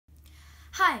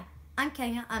Hi, I'm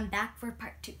Kenya. I'm back for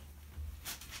part 2.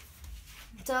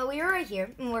 So we are right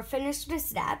here, and we're finished with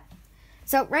that.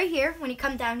 So right here, when you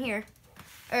come down here,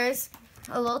 there's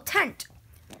a little tent.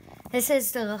 This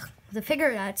is the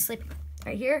figure that's sleeping.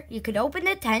 Right here, you could open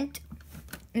the tent,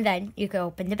 and then you could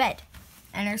open the bed.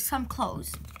 And there's some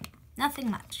clothes.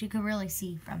 Nothing much. You can really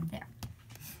see from there.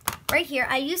 Right here,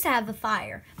 I used to have a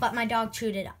fire, but my dog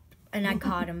chewed it up, and I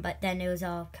caught him, but then it was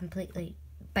all completely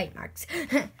bite marks.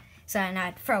 So then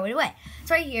I'd throw it away.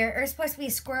 So right here, there's supposed to be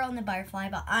a squirrel and a butterfly,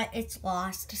 but it's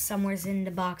lost. Somewhere's in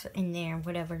the box, in there,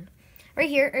 whatever. Right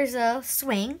here, there's a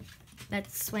swing that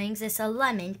swings. It's a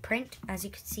lemon print, as you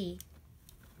can see.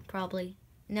 Probably.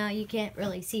 No, you can't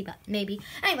really see, but maybe.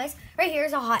 Anyways, right here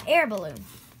is a hot air balloon.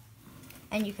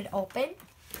 And you could open.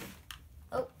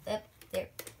 Oh, there.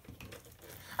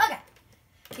 Okay.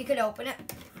 You could open it.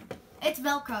 It's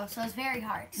Velcro, so it's very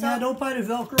hard. So, yeah, don't buy the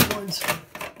Velcro ones.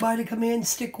 Buy the command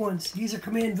stick ones. These are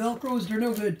command Velcros. They're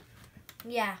no good.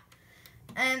 Yeah.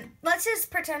 And let's just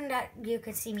pretend that you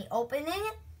could see me opening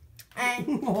it.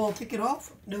 And I'll take it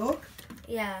off the hook.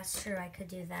 Yeah, sure, I could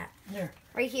do that. There.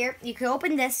 Right here, you could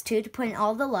open this too to put in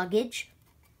all the luggage.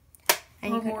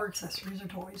 And or more accessories or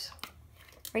toys.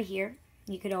 Right here,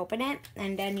 you could open it,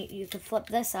 and then you could flip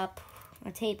this up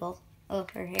a table. Oh,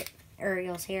 her hair,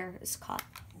 Ariel's hair is caught.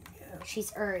 Yeah.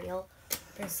 She's Ariel.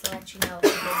 Just to let you know.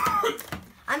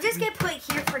 I'm just going to put it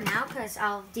here for now because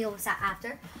I'll deal with that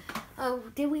after. Oh,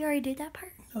 did we already do that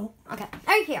part? No. Okay.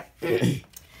 Right here.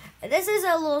 This is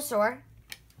a little store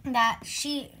that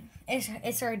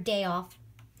it's her day off.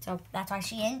 So that's why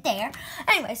she ain't there.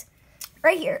 Anyways,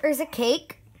 right here is a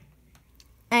cake.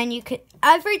 And you could,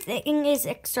 everything is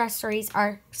accessories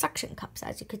are suction cups,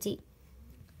 as you could see.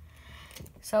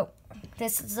 So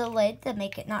this is the lid to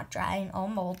make it not dry and all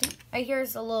moldy. Right here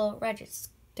is a little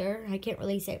register. I can't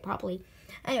really say it properly.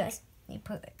 Anyways, you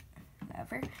put it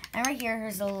whatever. And right here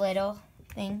is a little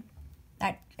thing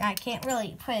that I can't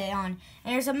really put it on.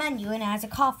 And there's a menu, and it has a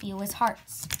coffee with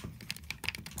hearts.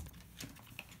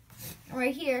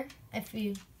 Right here, if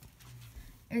you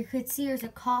could see, there's a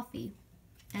coffee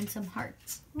and some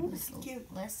hearts. Ooh, this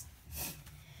cute list.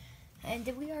 And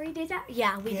did we already do that?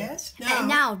 Yeah, we did. No. And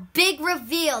now, big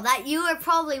reveal that you are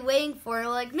probably waiting for.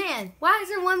 Like, man, why is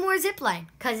there one more zip line?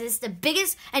 Because it's the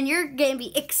biggest, and you're going to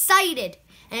be excited.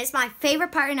 And it's my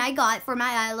favorite part, and I got it for my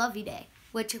I Love You Day,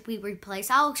 which we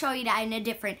replaced. I'll show you that in a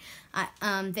different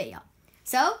video.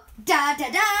 So,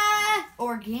 da-da-da!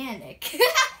 Organic.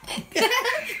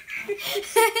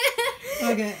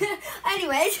 Okay.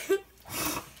 Anyways,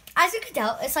 as you can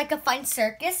tell, it's like a fun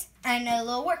circus and a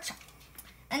little workshop.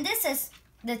 And this is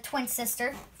the twin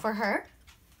sister for her,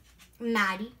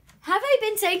 Maddie. Have I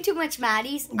been saying too much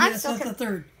Maddies? Yes, that's the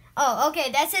third. Oh, okay,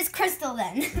 that says Crystal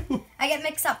then. I get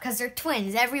mixed up because they're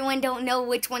twins. Everyone don't know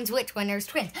which one's which when there's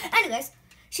twins. Anyways,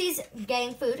 she's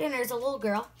getting food and there's a little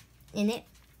girl in it.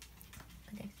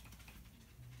 Okay.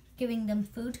 Giving them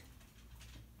food.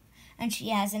 And she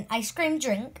has an ice cream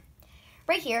drink.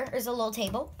 Right here is a little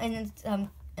table and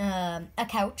a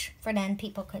couch for then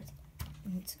people could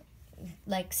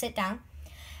like sit down.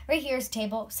 Right here is a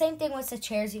table. Same thing with the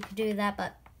chairs. You could do that,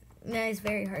 but it's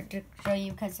very hard to show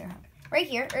you because they're hard. Right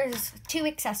here is 2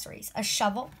 accessories, a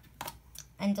shovel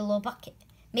and a little bucket.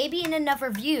 Maybe in another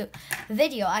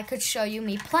video, I could show you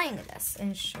me playing with this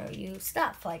and show you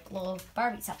stuff like little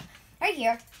Barbie stuff. Right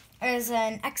here is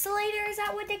an escalator. Is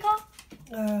that what they call?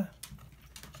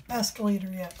 Escalator,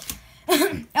 yeah.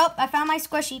 Oh, I found my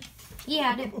squishy. He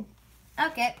had it.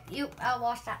 Okay, I'll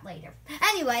wash that later.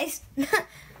 Anyways,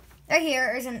 right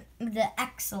here is the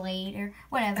escalator,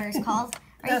 whatever it's called.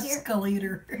 Right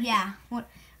Escalator. Here. Yeah.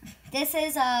 This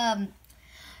is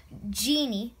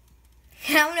Jeannie.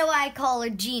 I don't know why I call her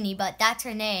Jeannie, but that's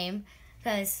her name.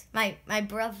 Because my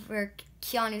brother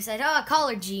Keanu said, "Oh, I call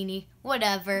her Jeannie."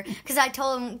 Whatever. Because I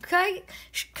told him,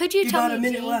 could you tell me? Got a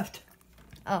minute Jeannie? left.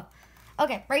 Oh,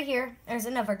 okay. Right here, there's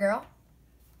another girl.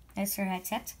 That's her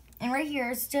headset. And right here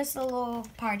is just a little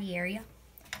party area.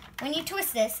 When you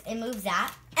twist this, it moves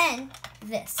that and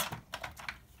this.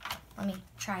 Let me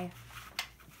try it.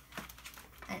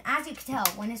 And as you can tell,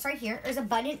 when it's right here, there's a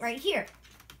button right here.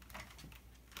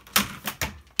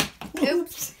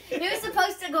 Oops. It was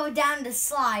supposed to go down the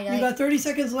slide. You got 30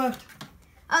 seconds left.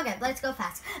 Okay, let's go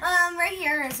fast. Right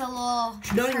here is a little...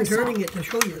 She's not even turning it to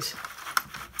show you this.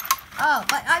 Oh,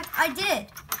 but I did.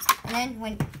 And then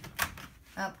when...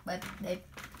 Oh, but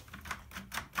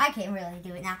I can't really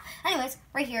do it now. Anyways,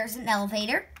 right here is an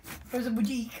elevator. There's a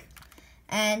boutique.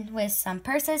 And with some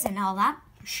purses and all that.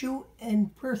 Shoe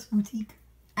and purse boutique.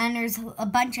 And there's a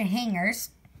bunch of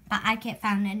hangers, but I can't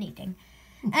find anything.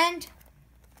 And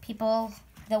people,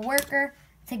 the worker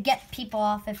to get people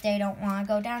off if they don't want to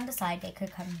go down the side. They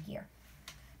could come here.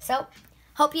 So,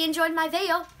 hope you enjoyed my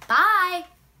video. Bye!